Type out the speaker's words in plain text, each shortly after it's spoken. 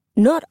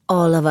Not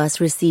all of us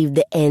receive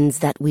the ends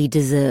that we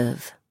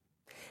deserve.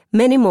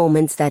 Many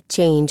moments that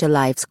change a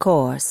life's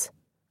course,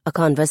 a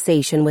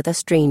conversation with a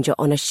stranger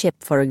on a ship,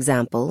 for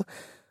example,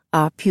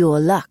 are pure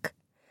luck.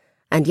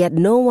 And yet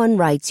no one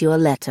writes you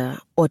a letter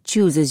or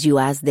chooses you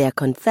as their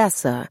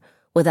confessor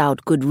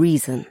without good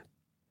reason.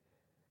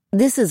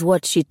 This is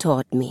what she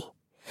taught me.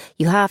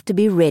 You have to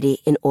be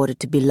ready in order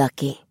to be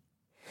lucky.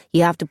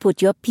 You have to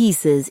put your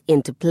pieces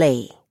into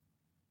play.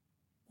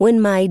 When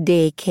my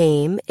day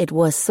came, it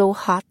was so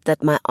hot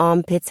that my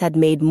armpits had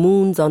made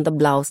moons on the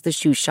blouse the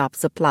shoe shop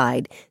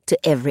supplied to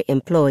every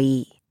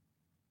employee.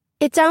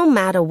 "It don't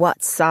matter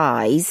what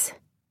size,"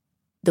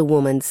 the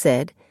woman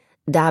said,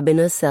 dabbing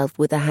herself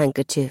with a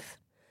handkerchief.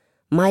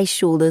 My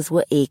shoulders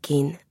were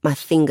aching, my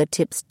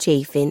fingertips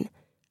chafing.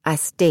 I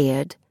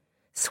stared.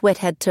 Sweat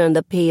had turned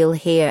the pale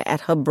hair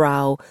at her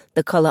brow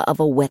the color of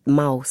a wet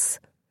mouse.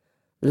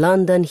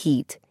 London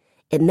heat.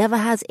 It never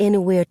has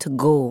anywhere to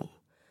go.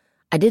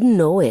 I didn't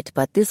know it,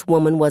 but this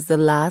woman was the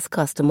last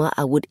customer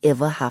I would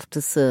ever have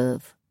to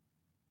serve.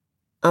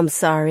 "I'm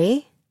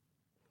sorry?"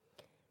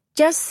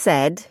 "Just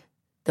said,"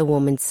 the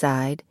woman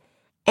sighed.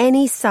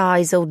 "Any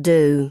size'll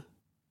do."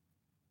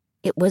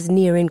 It was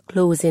nearing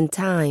closing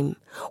time,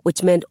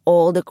 which meant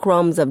all the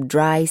crumbs of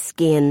dry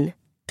skin,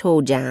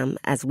 toe jam,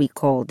 as we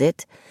called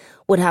it,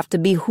 would have to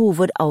be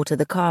hoovered out of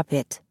the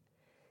carpet.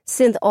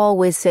 Synth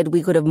always said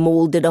we could have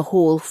molded a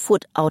whole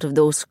foot out of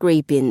those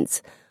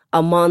scrapings,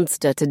 a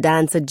monster to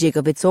dance a jig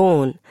of its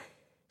own.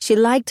 She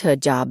liked her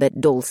job at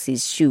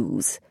Dulcie's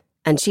Shoes,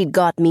 and she'd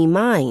got me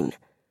mine.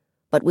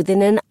 But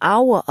within an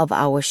hour of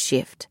our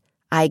shift,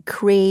 I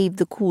craved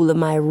the cool of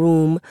my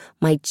room,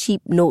 my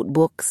cheap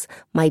notebooks,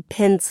 my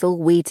pencil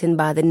waiting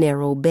by the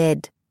narrow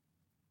bed.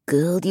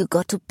 "Girl, you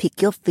got to pick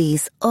your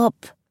face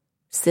up,"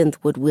 Synth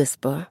would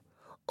whisper,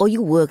 "or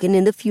you working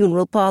in the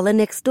funeral parlor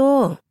next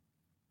door."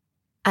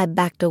 I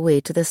backed away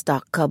to the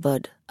stock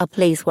cupboard, a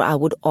place where I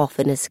would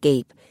often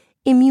escape,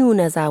 immune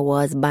as I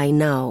was by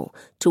now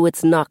to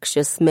its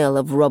noxious smell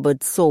of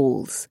rubbered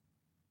soles.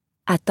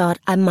 I thought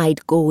I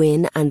might go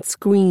in and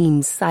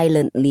scream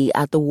silently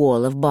at the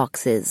wall of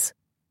boxes.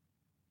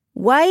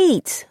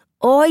 "Wait!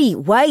 Oi,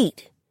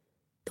 wait!"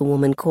 the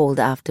woman called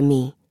after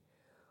me.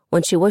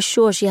 When she was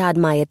sure she had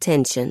my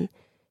attention,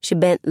 she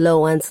bent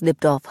low and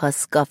slipped off her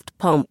scuffed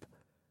pump,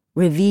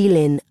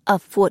 revealing a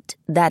foot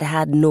that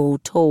had no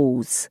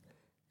toes.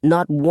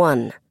 Not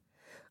one.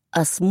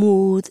 A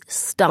smooth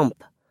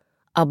stump.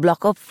 A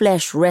block of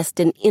flesh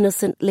resting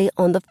innocently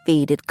on the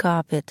faded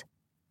carpet.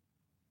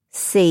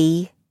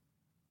 "See,"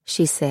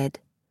 she said,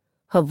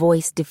 her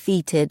voice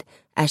defeated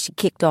as she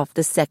kicked off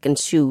the second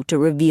shoe to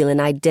reveal an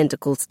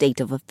identical state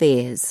of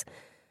affairs.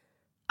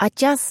 "I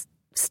just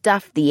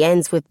stuffed the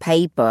ends with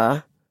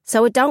paper,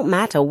 so it don't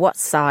matter what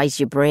size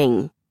you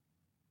bring."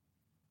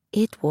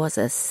 It was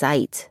a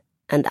sight,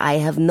 and I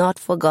have not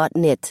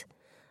forgotten it.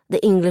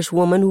 The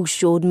Englishwoman who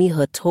showed me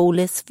her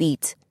toeless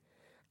feet.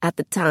 At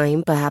the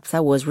time, perhaps I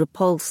was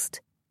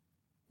repulsed.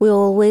 We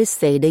always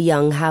say the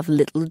young have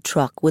little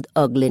truck with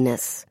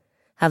ugliness,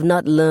 have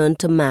not learned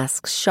to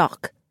mask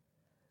shock.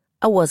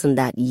 I wasn't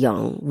that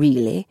young,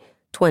 really,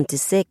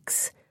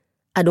 26.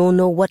 I don't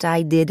know what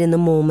I did in the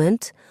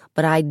moment,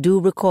 but I do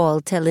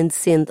recall telling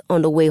Synth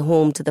on the way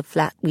home to the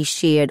flat we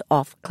shared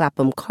off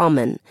Clapham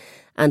Common,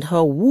 and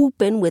her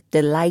whooping with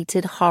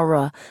delighted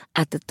horror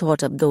at the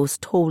thought of those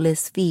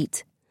toeless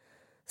feet.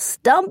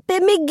 "Stumpy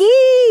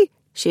McGee!"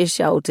 she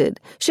shouted.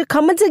 "She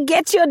coming to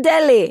get your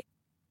deli!"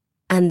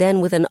 And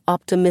then with an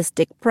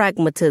optimistic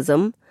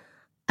pragmatism,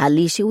 "At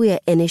least she wear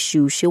any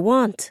shoes she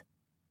want."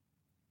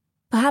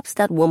 Perhaps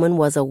that woman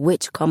was a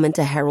witch coming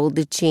to herald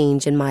the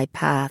change in my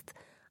path.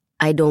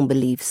 I don't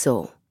believe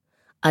so.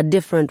 A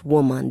different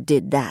woman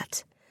did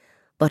that.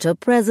 But her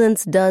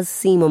presence does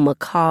seem a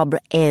macabre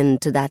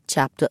end to that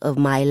chapter of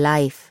my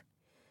life.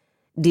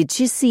 Did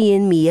she see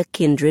in me a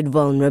kindred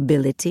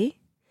vulnerability?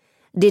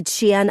 Did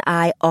she and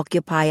I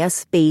occupy a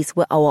space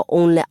where our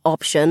only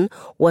option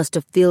was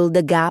to fill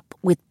the gap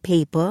with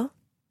paper?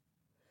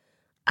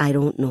 I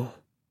don't know.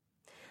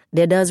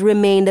 There does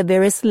remain the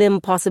very slim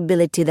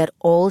possibility that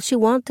all she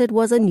wanted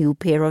was a new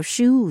pair of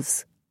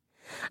shoes.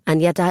 And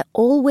yet I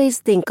always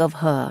think of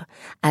her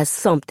as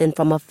something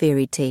from a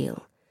fairy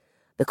tale,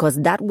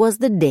 because that was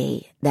the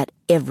day that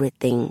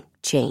everything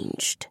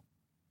changed.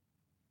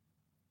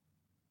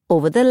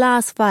 Over the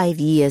last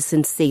 5 years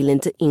since sailing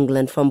to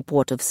England from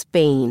Port of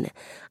Spain,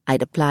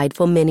 I'd applied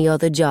for many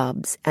other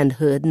jobs and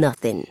heard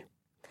nothing.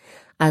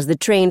 As the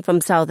train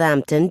from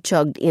Southampton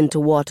chugged into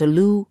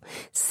Waterloo,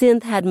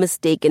 Synth had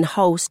mistaken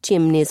house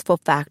chimneys for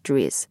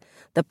factories,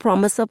 the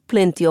promise of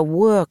plenty of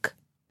work.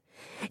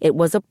 It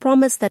was a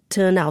promise that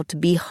turned out to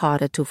be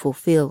harder to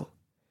fulfill.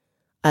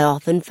 I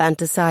often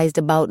fantasized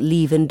about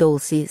leaving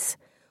Dulcie's,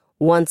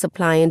 once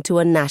applying to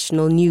a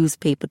national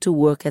newspaper to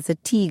work as a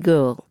tea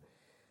girl.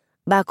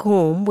 Back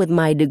home, with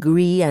my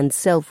degree and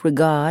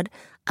self-regard,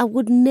 I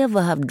would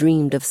never have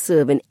dreamed of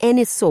serving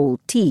any soul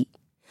tea.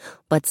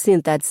 But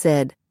Synth had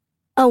said,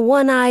 "A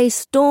one-eyed,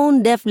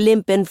 stone-deaf,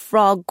 limping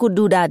frog could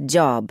do that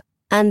job,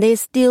 and they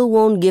still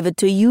won't give it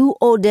to you,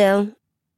 Odelle,